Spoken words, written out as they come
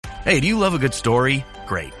Hey, do you love a good story?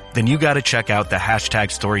 Great. Then you gotta check out the Hashtag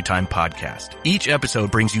Storytime podcast. Each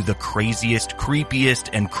episode brings you the craziest,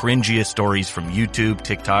 creepiest, and cringiest stories from YouTube,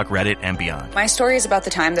 TikTok, Reddit, and beyond. My story is about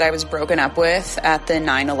the time that I was broken up with at the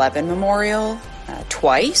 9/11 memorial.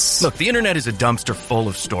 Twice. Look, the internet is a dumpster full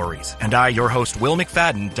of stories, and I, your host, Will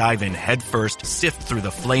McFadden, dive in headfirst, sift through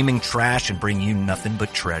the flaming trash, and bring you nothing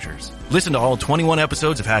but treasures. Listen to all 21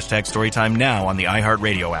 episodes of Hashtag Storytime now on the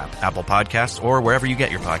iHeartRadio app, Apple Podcasts, or wherever you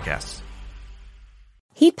get your podcasts.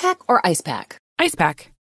 Heat pack or ice pack? Ice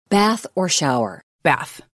pack. Bath or shower?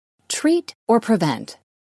 Bath. Treat or prevent?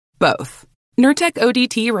 Both. Nurtec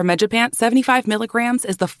ODT Rimegepant 75 milligrams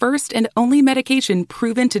is the first and only medication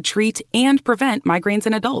proven to treat and prevent migraines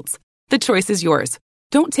in adults. The choice is yours.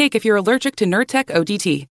 Don't take if you're allergic to Nurtec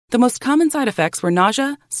ODT. The most common side effects were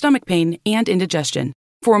nausea, stomach pain, and indigestion.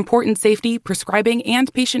 For important safety, prescribing,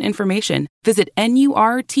 and patient information, visit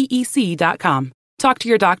NURTEC.com. Talk to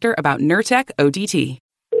your doctor about Nurtec ODT.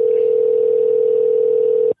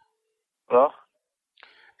 Hello?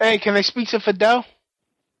 Hey, can I speak to Fidel?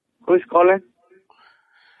 Who's calling?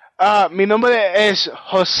 Mi nombre es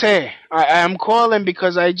Jose. I am calling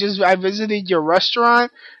because I visited your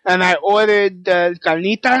restaurant and I ordered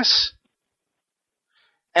carnitas.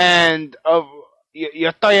 And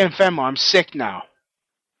yo estoy enfermo. I'm sick now.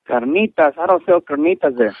 Carnitas? I don't sell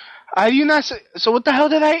carnitas there. Are you not? So what the hell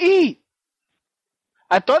did I eat?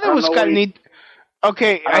 I thought it was carnitas.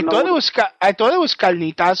 Okay, I thought it was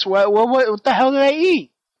carnitas. What the hell did I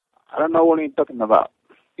eat? I don't know what you're talking about.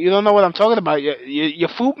 You don't know what I'm talking about. Your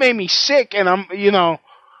food made me sick, and I'm, Who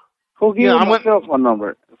gave you my cell phone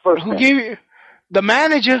number? Who gave you? The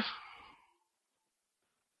manager.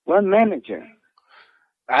 What manager?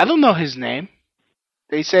 I don't know his name.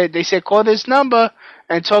 They said call this number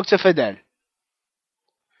and talk to Fidel.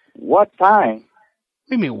 What time? What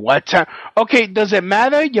do you mean, what time? Okay, does it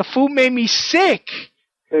matter? Your food made me sick.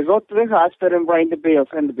 They go to the hospital and bring the bill,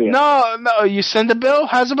 send the bill. No, you send the bill?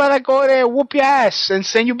 How's about I go there and whoop your ass and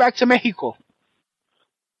send you back to Mexico?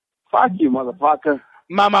 Fuck you, motherfucker.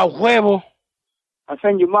 Mama huevo. I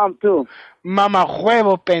send your mom too. Mama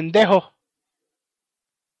huevo, pendejo.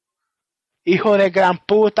 Hijo de gran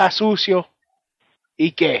puta sucio.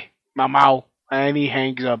 ¿Y qué? Mamau. And he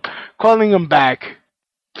hangs up. Calling him back.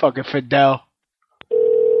 Fucking Fidel.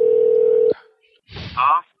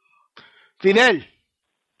 Huh? Fidel.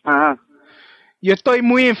 Ajá. Yo estoy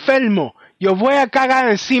muy enfermo. Yo voy a cagar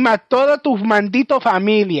encima a toda tu maldita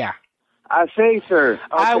familia. I say, sir.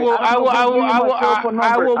 Okay.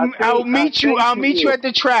 I'll meet you at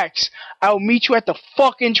the tracks. I'll meet you at the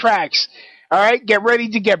fucking tracks. All right, get ready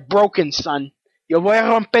to get broken, son. Yo voy a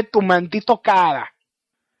romper tu maldito cara.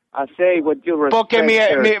 I say what you respect. Porque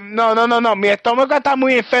no. Mi estómago está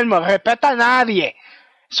muy enfermo. Respeta a nadie.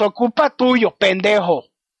 So culpa tuyo, pendejo.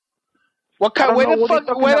 What kind? Where the fuck?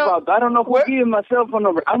 I don't know who gave you my cell phone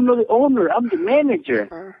number. I'm not the owner. I'm the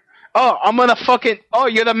manager. Oh, I'm gonna fucking. Oh,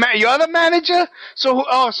 you're the manager. So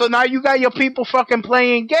now you got your people fucking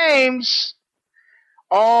playing games.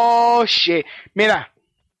 Oh shit, mira,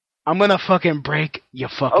 I'm gonna fucking break your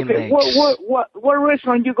fucking legs. What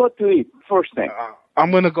restaurant you go to eat first thing? I'm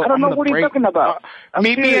gonna go. I don't know what you're talking about.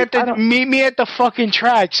 Meet me at the fucking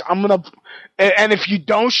tracks. I'm gonna. And if you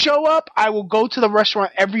don't show up, I will go to the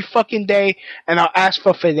restaurant every fucking day and I'll ask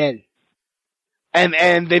for Fidel. And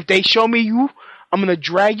if they show me you, I'm gonna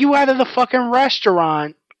drag you out of the fucking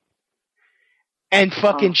restaurant and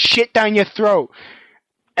fucking shit down your throat.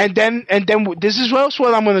 And then this is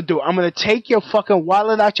what I'm gonna do. I'm gonna take your fucking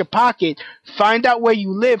wallet out your pocket, find out where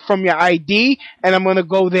you live from your ID, and I'm gonna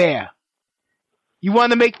go there. You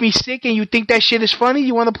wanna make me sick and you think that shit is funny?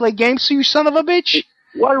 You wanna play games, so you son of a bitch?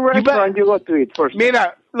 What restaurant you go to eat first?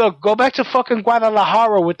 Mira, look, go back to fucking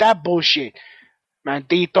Guadalajara with that bullshit.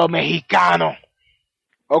 Maldito Mexicano.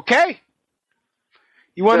 Okay?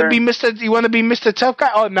 You want to be Mr. Tough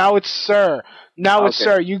Guy? Oh, now it's sir. Now it's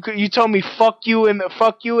sir. You told me fuck you and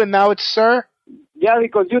now it's sir? Yeah,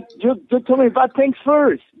 because you told me bad things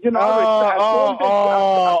first. You know,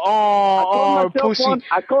 pussy.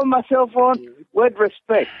 I call my cell phone with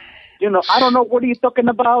respect. You know, I don't know what are you talking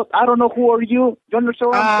about. I don't know who are you. You understand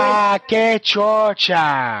what I'm saying? Que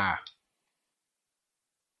chocha.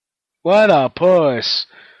 What a puss.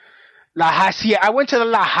 I went to the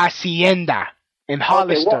La Hacienda in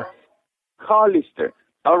Hollister. Hollister.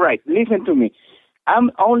 All right, listen to me. I'm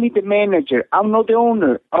only the manager. I'm not the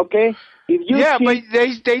owner, okay? But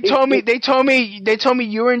they told me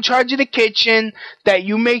you were in charge of the kitchen, that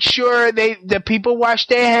you make sure the people wash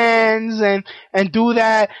their hands and do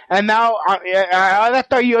that. And now ahora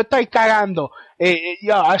yo estoy cagando.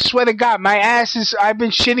 Yo, I swear to God, my ass is. I've been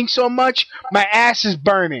shitting so much, my ass is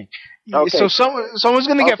burning. Okay. So someone's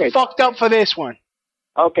gonna get fucked up for this one.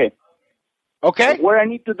 Okay. Okay. What I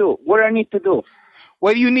need to do? What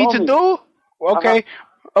do you need to do? Okay.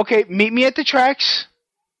 Okay. Meet me at the tracks.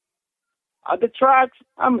 At the tracks?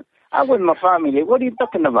 I'm with my family. What are you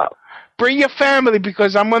talking about? Bring your family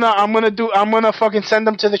because I'm gonna fucking send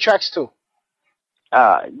them to the tracks too.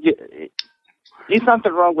 There's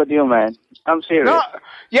something wrong with you, man. I'm serious. No,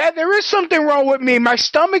 yeah, there is something wrong with me. My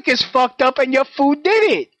stomach is fucked up, and your food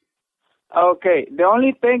did it. Okay, the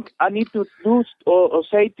only thing I need to do or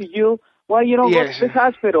say to you, why you don't go to the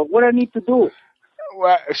hospital? What I need to do?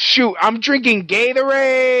 Well, shoot, I'm drinking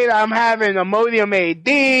Gatorade. I'm having ammonium AD.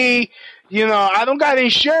 You know, I don't got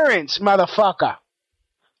insurance, motherfucker.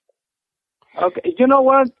 Okay, you know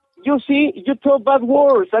what? You see, you told bad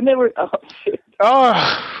words. I never. Oh shit.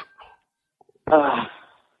 Oh.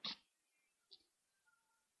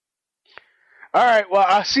 All right, well,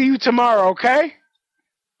 I'll see you tomorrow, okay?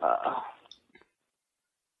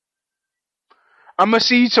 I'm going to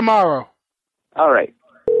see you tomorrow. All right.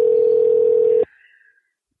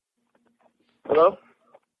 Hello?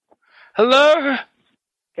 Hello?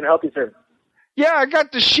 Can I help you, sir? Yeah, I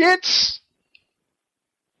got the shits.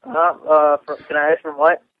 Can I ask from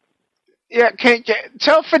what? Yeah,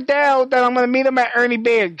 tell Fidel that I'm going to meet him at Ernie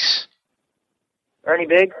Biggs. Ernie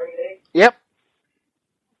Biggs? Yep.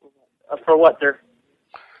 For what, sir?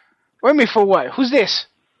 Wait a minute, for what? Who's this?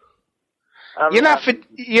 You're not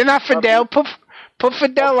Fidel. Put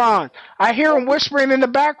Fidel on. I hear him whispering in the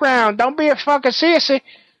background. Don't be a fucking sissy.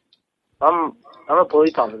 I'm a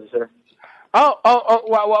police officer, sir.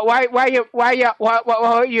 Why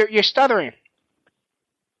you're stuttering?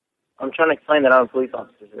 I'm trying to explain that I'm a police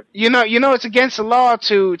officer, sir. You know it's against the law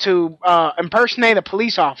to impersonate a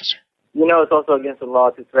police officer. You know it's also against the law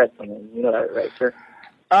to threat someone. You know that, right, sir?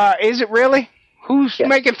 Is it really? Who's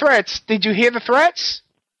making threats? Did you hear the threats?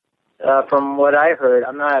 From what I heard,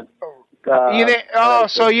 I'm not. You didn't.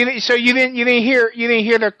 So you didn't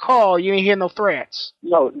hear their call. You didn't hear no threats.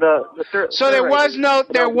 No, So there was no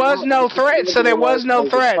threats. So there was no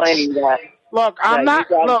threats. Look, I'm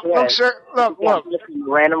not. Look, sir. Look.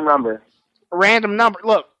 Random number. Random number.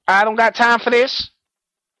 Look, I don't got time for this.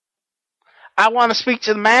 I want to speak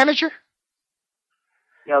to the manager.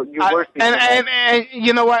 You know, and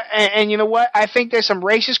you know what? And you know what? I think there's some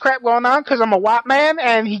racist crap going on because I'm a white man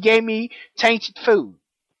and he gave me tainted food.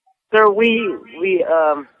 Sir,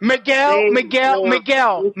 Miguel.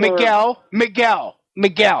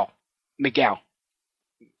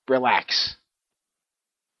 Relax.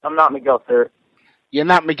 I'm not Miguel, sir. You're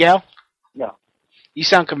not Miguel? No. You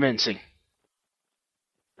sound convincing.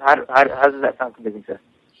 How does that sound convincing, sir?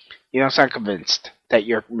 You don't sound convinced that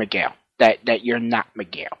you're Miguel. That you're not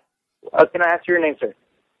Miguel. Can I ask your name, sir?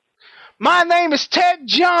 My name is Ted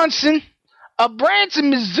Johnson of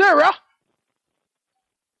Branson, Missouri.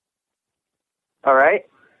 All right.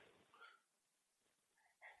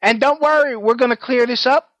 And don't worry, we're going to clear this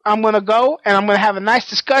up. I'm going to go and I'm going to have a nice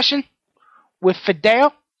discussion with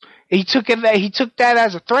Fidel. He took that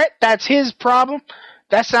as a threat. That's his problem.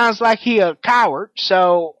 That sounds like he a coward.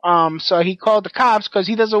 So he called the cops because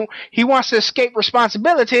he wants to escape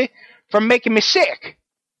responsibility from making me sick.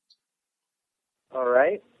 All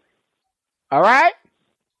right. All right.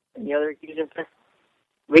 Any other accusation, sir?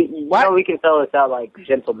 We can tell this out like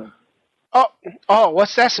gentlemen. Oh,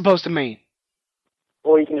 what's that supposed to mean?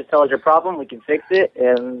 Or you can just tell us your problem, we can fix it,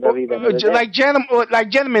 and that'll be the end of the day.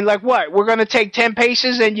 Gentlemen, like what? We're gonna take 10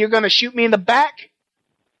 paces and you're gonna shoot me in the back?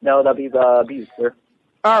 No, that'll be the abuse, sir.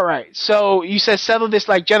 All right. So you said settle this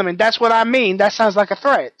like gentlemen. That's what I mean. That sounds like a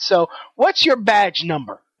threat. So what's your badge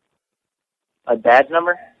number? A badge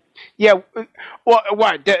number? Yeah.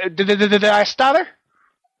 What? Did I stutter?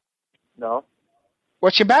 No.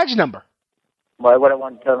 What's your badge number? Why would I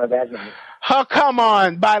want to tell my badge number? Oh, come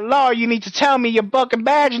on. By law, you need to tell me your fucking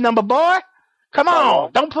badge number, boy. Come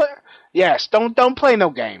on. Don't play. Yes, don't play no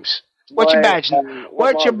games. What's your badge number?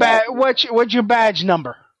 What's your badge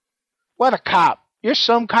number? What a cop. You're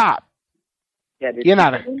some cop. Yeah, dude.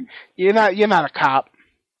 You're not a cop.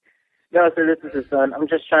 No, sir, this is his son. I'm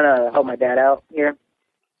just trying to help my dad out here.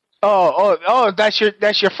 Oh, that's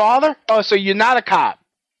your father? Oh, so you're not a cop.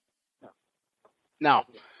 No.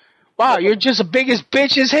 Wow, you're just as big as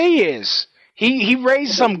bitch as he is. He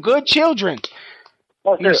raised some good children.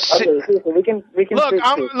 Oh, sure. Okay, we can look,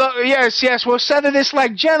 yes, we'll settle this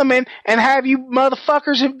like gentlemen and have you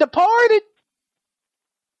motherfuckers have departed.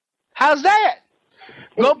 How's that?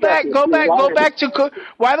 Go back to cook.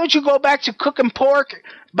 Why don't you go back to cooking pork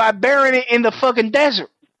by burying it in the fucking desert?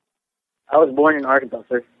 I was born in Arkansas,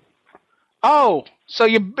 sir. Oh, so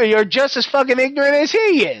you're just as fucking ignorant as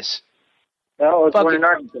he is. No, I was born in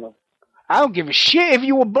Arkansas. I don't give a shit if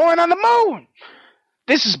you were born on the moon.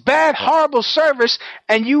 This is bad, horrible service,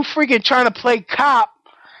 and you freaking trying to play cop.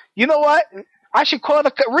 You know what? I should call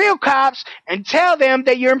the real cops and tell them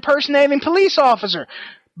that you're impersonating police officer.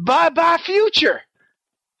 Bye-bye future.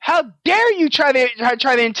 How dare you try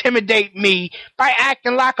to intimidate me by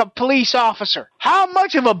acting like a police officer? How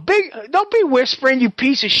much of a big... Don't be whispering, you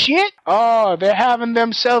piece of shit. Oh, they're having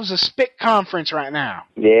themselves a spit conference right now.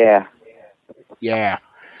 Yeah. Yeah.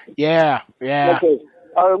 Okay.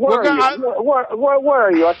 Where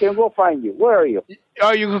are you? I can go find you. Where are you?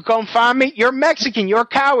 Oh, you can come find me? You're Mexican. You're a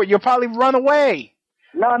coward. You'll probably run away.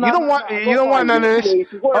 No. You don't want none of this.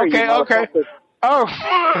 Okay. Oh.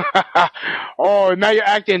 Oh, now you're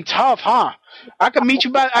acting tough, huh? I can meet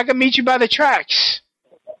you by the tracks.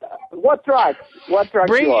 What tracks?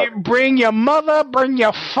 Bring your mother, bring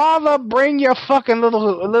your father, bring your fucking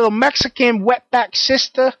little Mexican wetback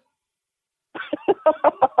sister.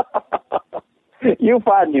 You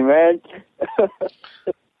funny, man.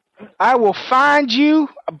 I will find you,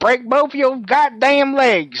 break both your goddamn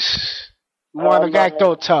legs. You want to act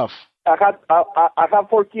so tough? I have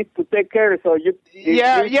 4 kids to take care of, so you.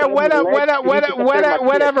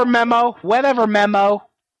 Whatever, memo.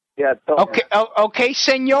 Yeah. Okay,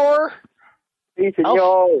 senor. Sí,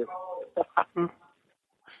 senor.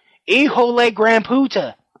 Hijo de gran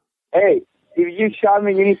puta. Hey, if you shot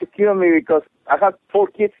me, you need to kill me because I have 4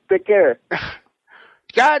 kids to take care.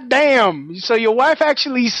 God damn. So your wife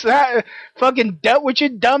actually fucking dealt with your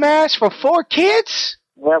dumbass for 4 kids?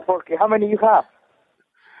 Well, how many you have?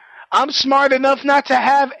 I'm smart enough not to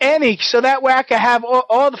have any, so that way I can have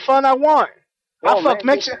all the fun I want. I fuck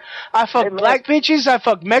black bitches, I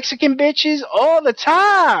fuck Mexican bitches all the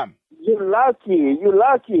time. You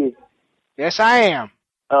lucky. Yes, I am.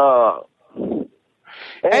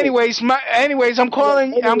 Hey. Anyways, I'm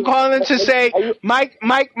calling to say Mike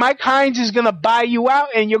Hines is gonna buy you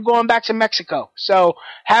out, and you're going back to Mexico. So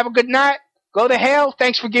have a good night. Go to hell.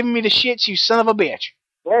 Thanks for giving me the shits, you son of a bitch.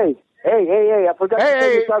 Hey! I forgot to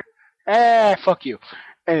tell you something. Fuck you.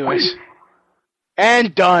 Anyways,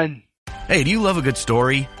 and done. Hey, do you love a good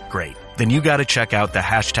story? Great. Then you got to check out the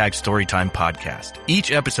 #Storytime podcast.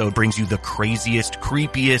 Each episode brings you the craziest,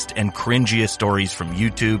 creepiest, and cringiest stories from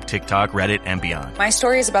YouTube, TikTok, Reddit, and beyond. My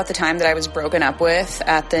story is about the time that I was broken up with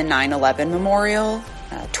at the 9/11 memorial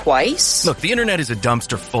twice. Look, the internet is a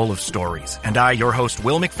dumpster full of stories, and I, your host,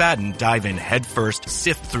 Will McFadden, dive in headfirst,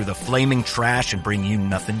 sift through the flaming trash, and bring you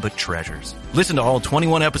nothing but treasures. Listen to all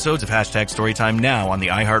 21 episodes of #Storytime now on the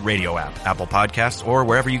iHeartRadio app, Apple Podcasts, or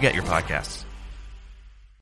wherever you get your podcasts.